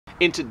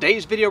In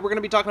today's video, we're going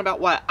to be talking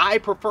about why I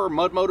prefer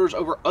mud motors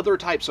over other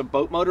types of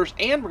boat motors,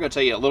 and we're going to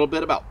tell you a little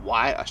bit about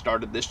why I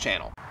started this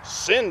channel.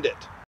 Send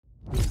it!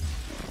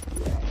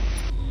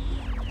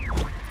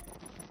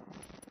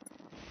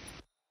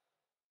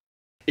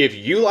 If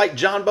you like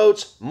John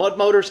boats, mud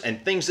motors,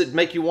 and things that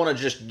make you want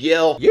to just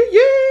yell, yeah,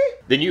 yeah,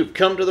 then you've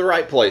come to the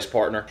right place,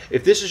 partner.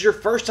 If this is your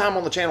first time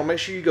on the channel, make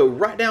sure you go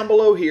right down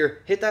below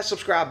here, hit that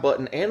subscribe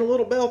button and a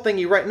little bell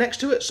thingy right next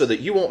to it so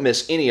that you won't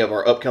miss any of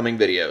our upcoming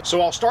videos.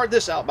 So I'll start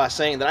this out by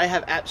saying that I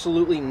have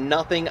absolutely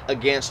nothing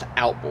against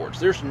outboards.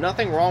 There's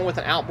nothing wrong with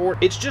an outboard.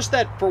 It's just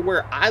that for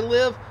where I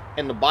live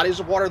and the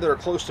bodies of water that are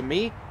close to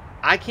me,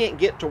 I can't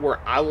get to where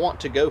I want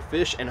to go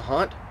fish and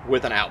hunt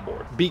with an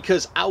outboard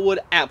because I would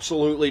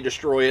absolutely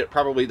destroy it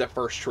probably the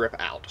first trip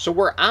out. So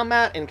where I'm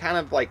at in kind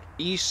of like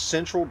east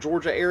central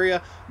Georgia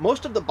area,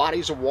 most of the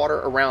bodies of water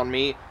around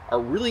me are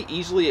really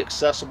easily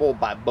accessible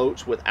by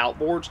boats with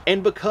outboards.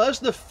 And because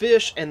the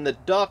fish and the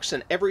ducks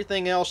and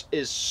everything else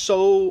is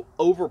so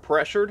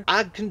overpressured,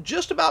 I can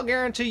just about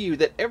guarantee you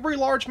that every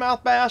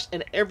largemouth bass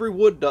and every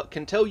wood duck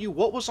can tell you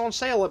what was on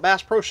sale at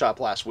Bass Pro Shop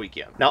last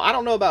weekend. Now, I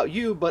don't know about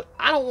you, but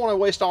I don't want to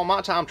waste all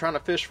my time trying to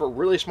fish for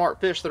really smart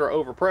fish that are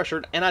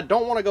overpressured, and I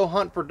don't want to go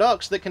hunt for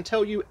ducks that can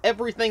tell you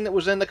everything that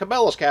was in the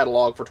Cabela's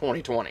catalog for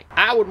 2020.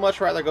 I would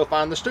much rather go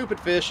find the stupid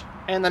fish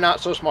and the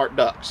not so smart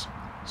ducks.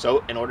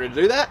 So in order to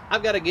do that,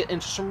 I've got to get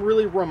into some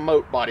really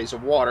remote bodies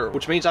of water,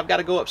 which means I've got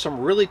to go up some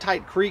really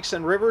tight creeks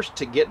and rivers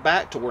to get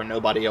back to where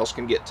nobody else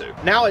can get to.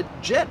 Now, a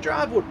jet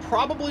drive would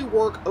probably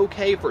work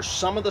okay for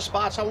some of the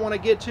spots I want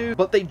to get to,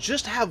 but they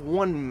just have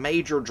one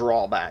major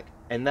drawback,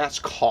 and that's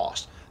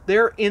cost.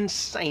 They're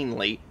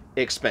insanely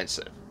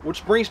expensive,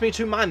 which brings me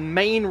to my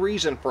main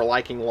reason for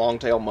liking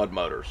longtail mud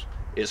motors.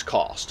 Is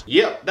cost.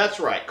 Yep, that's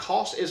right.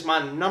 Cost is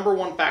my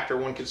 #1 factor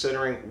when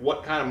considering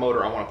what kind of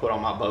motor I want to put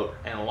on my boat.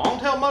 And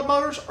longtail mud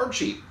motors are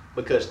cheap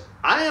because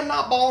I am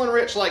not balling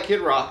rich like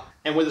Kid Rock.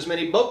 And with as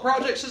many boat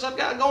projects as I've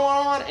got going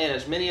on and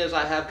as many as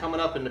I have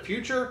coming up in the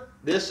future,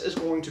 this is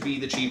going to be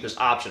the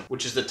cheapest option,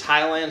 which is the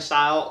Thailand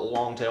style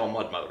longtail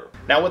mud motor.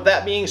 Now, with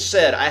that being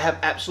said, I have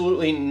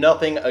absolutely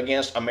nothing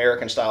against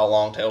American style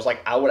longtails.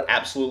 Like, I would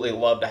absolutely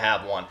love to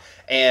have one.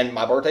 And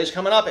my birthday's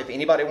coming up. If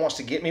anybody wants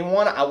to get me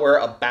one, I wear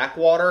a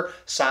backwater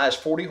size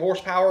 40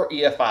 horsepower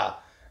EFI.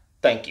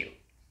 Thank you.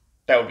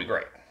 That would be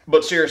great.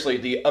 But seriously,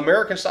 the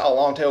American style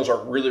longtails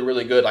are really,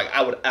 really good. Like,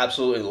 I would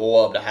absolutely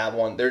love to have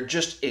one. They're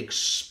just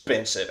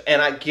expensive.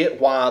 And I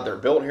get why. They're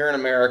built here in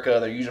America.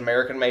 They're using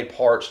American made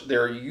parts.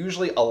 They're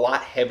usually a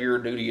lot heavier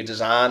duty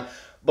design.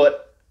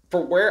 But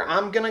for where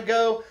I'm going to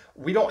go,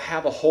 we don't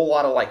have a whole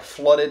lot of like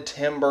flooded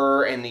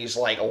timber and these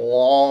like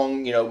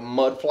long, you know,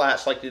 mud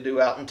flats like they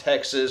do out in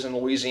Texas and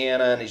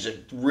Louisiana and these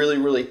really,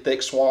 really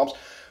thick swamps.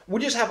 We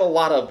just have a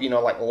lot of, you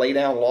know, like lay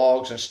down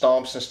logs and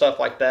stumps and stuff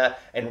like that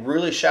and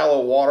really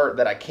shallow water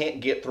that I can't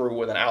get through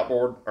with an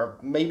outboard or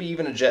maybe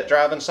even a jet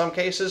drive in some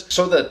cases.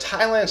 So the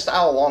Thailand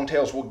style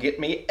longtails will get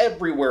me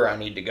everywhere I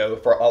need to go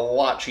for a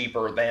lot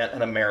cheaper than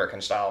an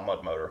American style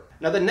mud motor.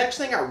 Now, the next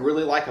thing I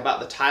really like about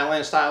the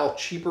Thailand style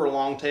cheaper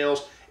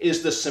longtails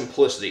is the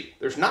simplicity.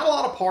 There's not a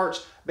lot of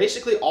parts.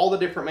 Basically, all the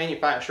different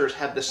manufacturers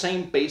have the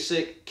same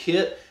basic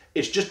kit.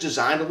 It's just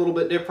designed a little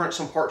bit different.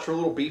 Some parts are a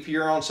little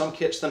beefier on some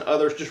kits than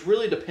others. Just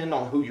really depend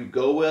on who you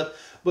go with,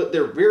 but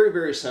they're very,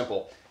 very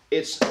simple.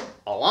 It's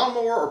a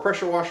lawnmower or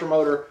pressure washer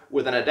motor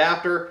with an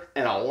adapter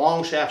and a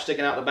long shaft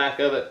sticking out the back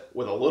of it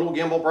with a little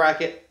gimbal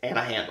bracket and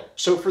a handle.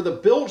 So for the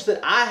builds that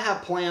I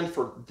have planned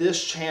for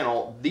this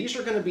channel, these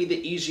are going to be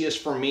the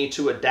easiest for me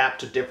to adapt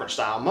to different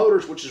style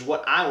motors, which is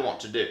what I want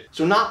to do.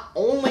 So not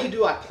only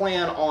do I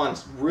plan on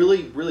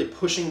really, really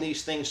pushing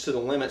these things to the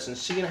limits and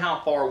seeing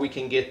how far we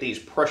can get these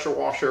pressure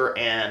washer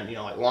and, you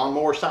know, like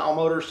lawnmower style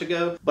motors to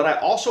go, but I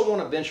also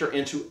want to venture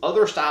into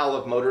other style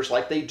of motors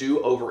like they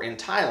do over in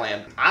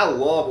Thailand. I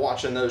love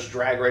watching those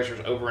drag racers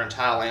over in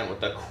Thailand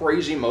with the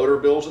crazy motor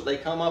builds that they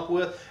come up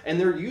with, and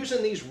they're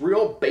using these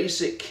real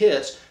basic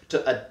kits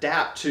to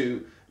adapt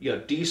to, you know,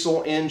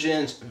 diesel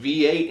engines,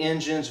 V8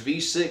 engines,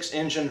 V6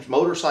 engines,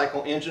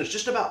 motorcycle engines,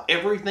 just about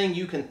everything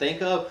you can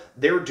think of,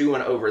 they're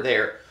doing over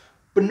there.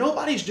 But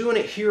nobody's doing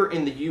it here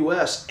in the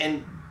US,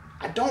 and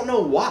I don't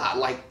know why.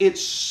 Like,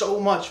 it's so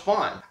much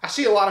fun. I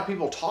see a lot of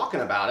people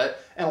talking about it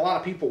and a lot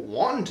of people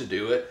wanting to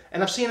do it,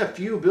 and I've seen a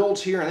few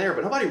builds here and there,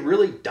 but nobody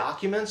really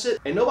documents it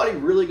and nobody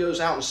really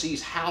goes out and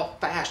sees how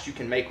fast you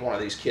can make one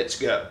of these kits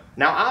go.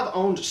 Now, I've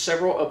owned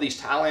several of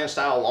these Thailand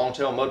style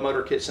longtail mud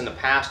motor kits in the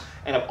past,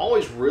 and I've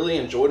always really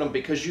enjoyed them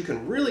because you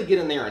can really get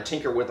in there and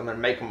tinker with them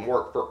and make them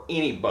work for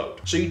any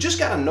boat. So you just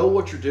got to know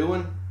what you're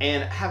doing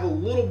and have a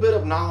little bit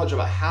of knowledge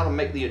about how to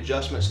make the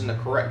adjustments in the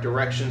correct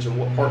directions and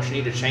what parts you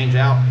need to change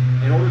out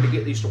in order to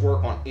get these to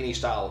work on any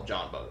style of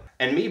John boat.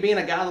 And me being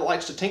a guy that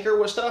likes to tinker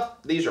with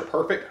stuff, these are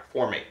perfect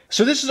for me.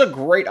 So this is a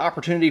great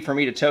opportunity for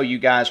me to tell you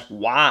guys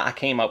why I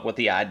came up with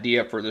the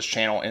idea for this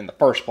channel in the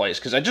first place.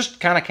 Because I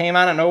just kind of came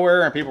out of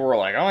nowhere and people were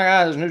like, oh my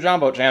God, there's a new John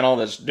boat channel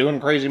that's doing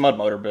crazy mud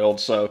motor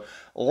builds. So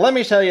let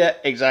me tell you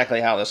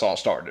exactly how this all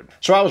started.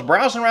 So I was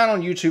browsing around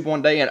on YouTube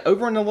one day, and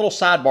over in the little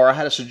sidebar, I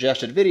had a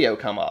suggested video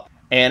come up.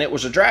 And it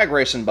was a drag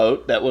racing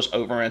boat that was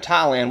over in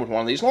Thailand with one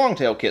of these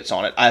longtail kits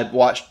on it. I had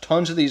watched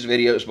tons of these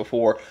videos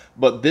before,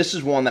 but this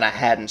is one that I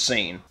hadn't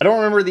seen. I don't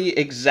remember the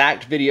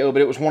exact video,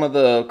 but it was one of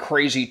the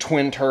crazy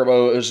twin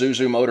turbo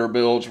Isuzu motor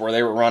builds where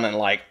they were running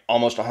like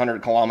almost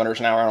 100 kilometers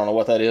an hour. I don't know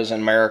what that is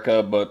in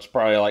America, but it's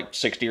probably like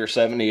 60 or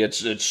 70.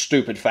 It's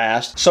stupid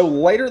fast. So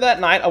later that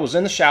night, I was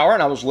in the shower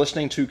and I was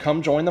listening to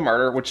Come Join the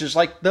Murder, which is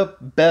like the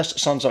best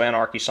Sons of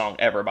Anarchy song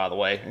ever, by the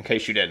way, in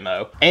case you didn't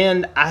know.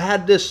 And I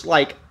had this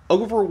like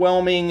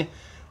overwhelming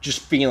just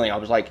feeling. I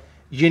was like,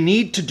 you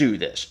need to do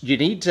this. You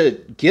need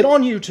to get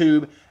on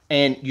YouTube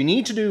and you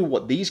need to do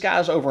what these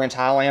guys over in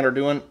Thailand are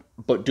doing,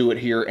 but do it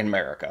here in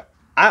America.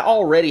 I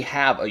already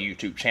have a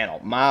YouTube channel.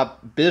 My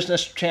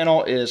business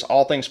channel is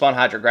All Things Fun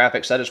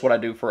Hydrographics. That is what I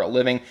do for a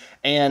living.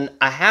 And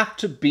I have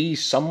to be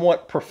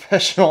somewhat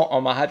professional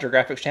on my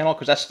hydrographics channel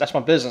because that's my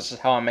business. It's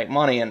how I make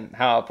money and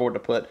how I afford to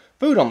put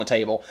food on the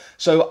table.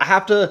 So I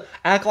have to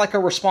act like a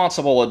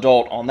responsible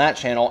adult on that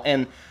channel.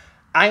 And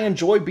I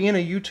enjoy being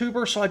a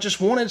YouTuber, so I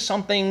just wanted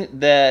something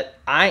that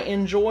I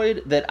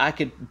enjoyed, that I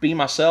could be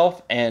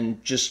myself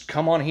and just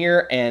come on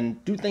here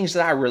and do things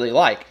that I really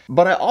like.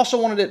 But I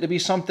also wanted it to be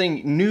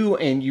something new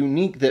and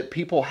unique that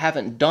people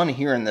haven't done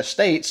here in the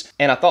States,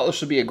 and I thought this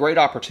would be a great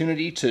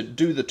opportunity to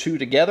do the two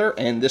together,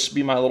 and this would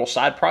be my little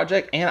side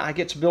project, and I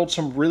get to build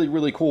some really,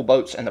 really cool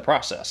boats in the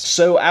process.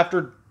 So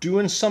after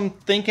doing some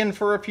thinking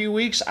for a few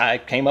weeks, I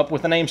came up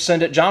with the name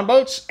Send It John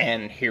Boats,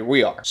 and here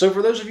we are. So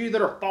for those of you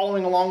that are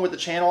following along with the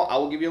channel, I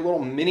will give you a little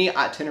mini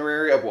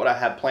itinerary of what I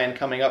have planned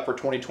coming up for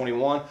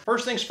 2021.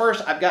 First things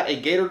first, I've got a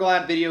Gator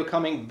Glide video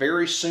coming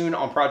very soon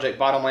on Project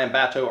Bottomland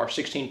Bateau, our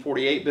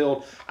 1648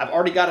 build. I've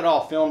already got it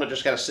all filmed. I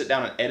just got to sit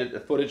down and edit the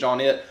footage on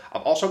it.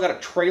 I've also got a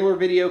trailer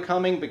video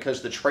coming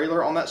because the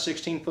trailer on that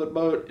 16-foot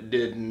boat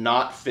did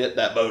not fit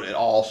that boat at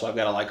all, so I've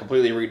got to like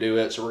completely redo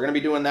it. So we're going to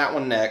be doing that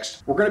one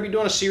next. We're going to be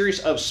doing a series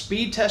of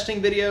speed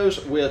testing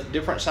videos with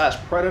different size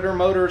Predator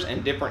motors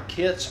and different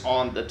kits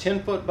on the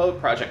 10-foot boat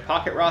Project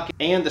Pocket Rocket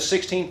and the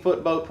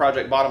 16-foot boat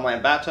Project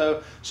Bottomland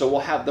Bateau. So we'll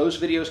have those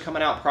videos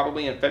coming out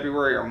probably in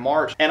February or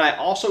March. And I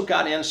also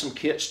got in some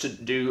kits to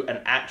do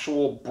an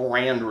actual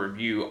brand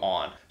review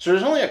on. So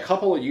there's only a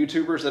couple of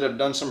YouTubers that have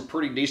done some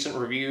pretty decent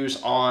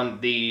reviews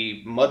on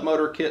the mud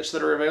motor kits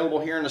that are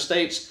available here in the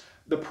States.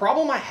 The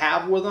problem I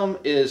have with them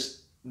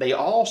is they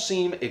all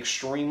seem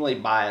extremely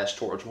biased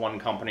towards one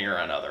company or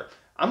another.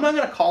 I'm not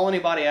going to call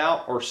anybody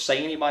out or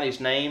say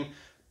anybody's name,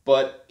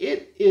 but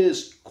it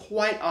is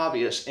quite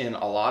obvious in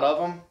a lot of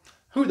them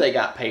who they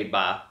got paid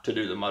by to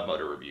do the mud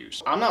motor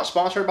reviews. I'm not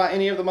sponsored by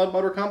any of the mud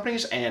motor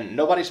companies and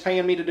nobody's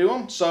paying me to do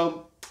them,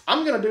 so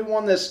I'm going to do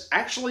one that's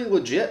actually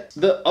legit.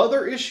 The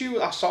other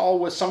issue I saw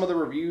with some of the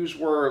reviews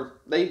were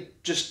they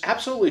just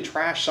absolutely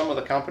trashed some of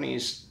the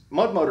companies'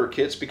 mud motor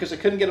kits because they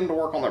couldn't get them to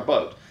work on their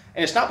boat.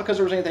 And it's not because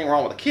there was anything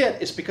wrong with the kit,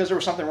 it's because there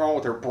was something wrong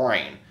with their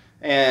brain.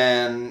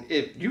 And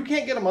if you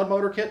can't get a mud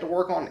motor kit to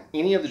work on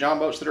any of the John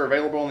boats that are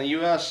available in the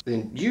US,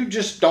 then you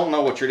just don't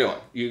know what you're doing.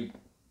 You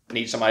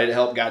need somebody to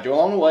help guide you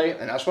along the way,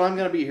 and that's what I'm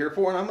going to be here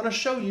for, and I'm going to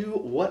show you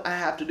what I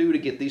have to do to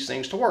get these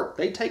things to work.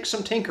 They take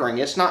some tinkering.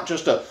 It's not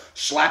just a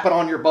slap it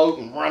on your boat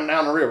and run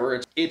down the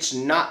river. It's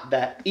not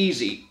that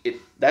easy.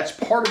 That's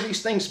part of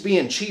these things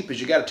being cheap, is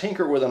you got to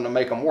tinker with them to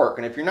make them work.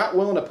 And if you're not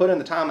willing to put in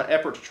the time and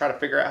effort to try to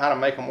figure out how to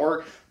make them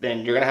work,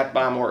 then you're going to have to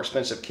buy a more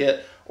expensive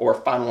kit or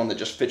find one that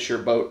just fits your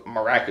boat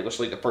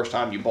miraculously the first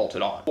time you bolt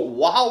it on. But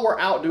while we're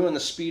out doing the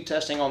speed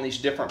testing on these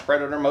different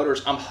Predator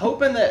motors, I'm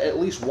hoping that at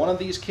least one of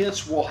these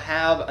kits will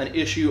have an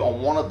issue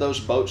on one of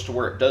those boats to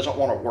where it doesn't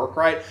want to work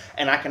right,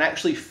 and I can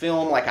actually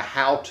film like a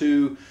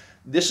how-to.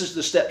 This is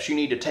the steps you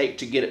need to take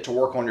to get it to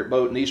work on your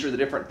boat, and these are the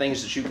different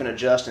things that you can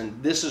adjust,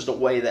 and this is the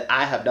way that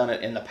I have done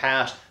it in the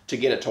past to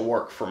get it to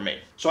work for me.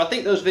 So I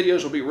think those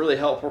videos will be really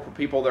helpful for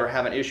people that are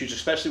having issues,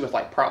 especially with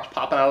like props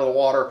popping out of the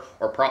water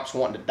or props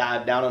wanting to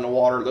dive down in the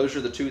water. Those are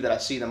the two that I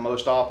see the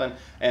most often,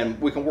 and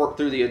we can work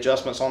through the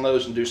adjustments on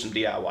those and do some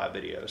DIY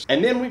videos.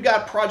 And then we've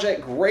got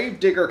Project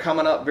Gravedigger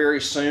coming up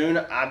very soon.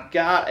 I've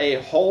got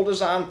a hull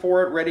design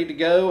for it ready to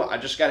go. I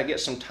just got to get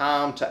some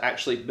time to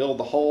actually build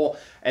the hull,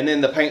 and then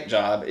the paint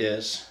job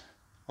is,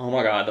 oh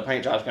my God, the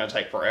paint job's going to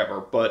take forever,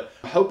 but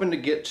I'm hoping to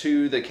get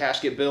to the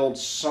gasket build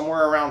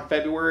somewhere around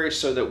February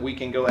so that we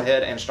can go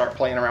ahead and start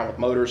playing around with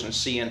motors and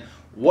seeing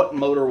what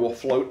motor will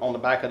float on the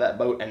back of that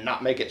boat and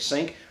not make it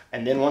sink.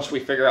 And then once we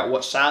figure out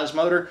what size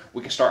motor,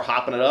 we can start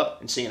hopping it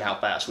up and seeing how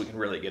fast we can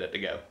really get it to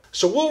go.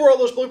 So we'll roll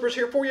those bloopers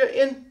here for you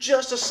in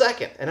just a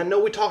second. And I know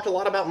we talked a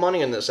lot about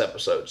money in this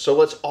episode, so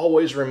let's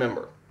always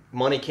remember,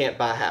 money can't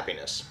buy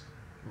happiness,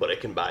 but it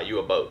can buy you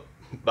a boat.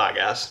 Bye,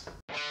 guys.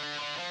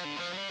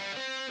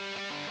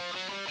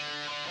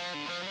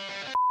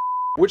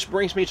 Which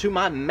brings me to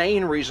my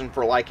main reason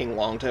for liking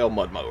longtail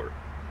mud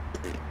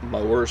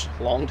mowers.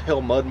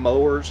 Longtail mud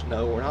mowers.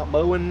 No, we're not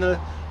mowing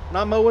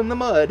the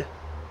mud.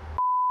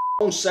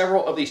 I own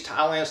several of these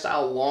Thailand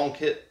style long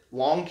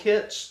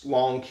kits.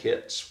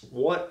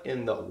 What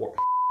in the world?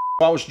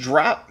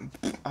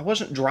 I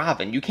wasn't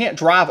driving. You can't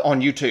drive on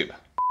YouTube.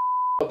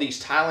 Of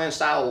these Thailand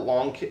style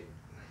long kit.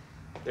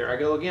 There I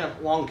go again.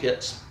 Long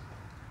kits.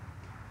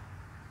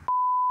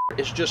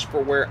 It's just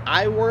for where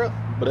I wear it.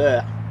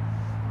 Blah.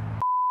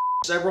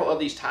 Several of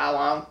these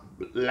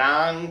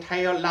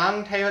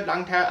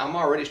longtail. I'm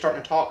already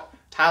starting to talk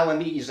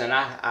Thailandese, and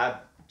I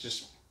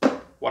just,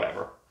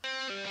 whatever.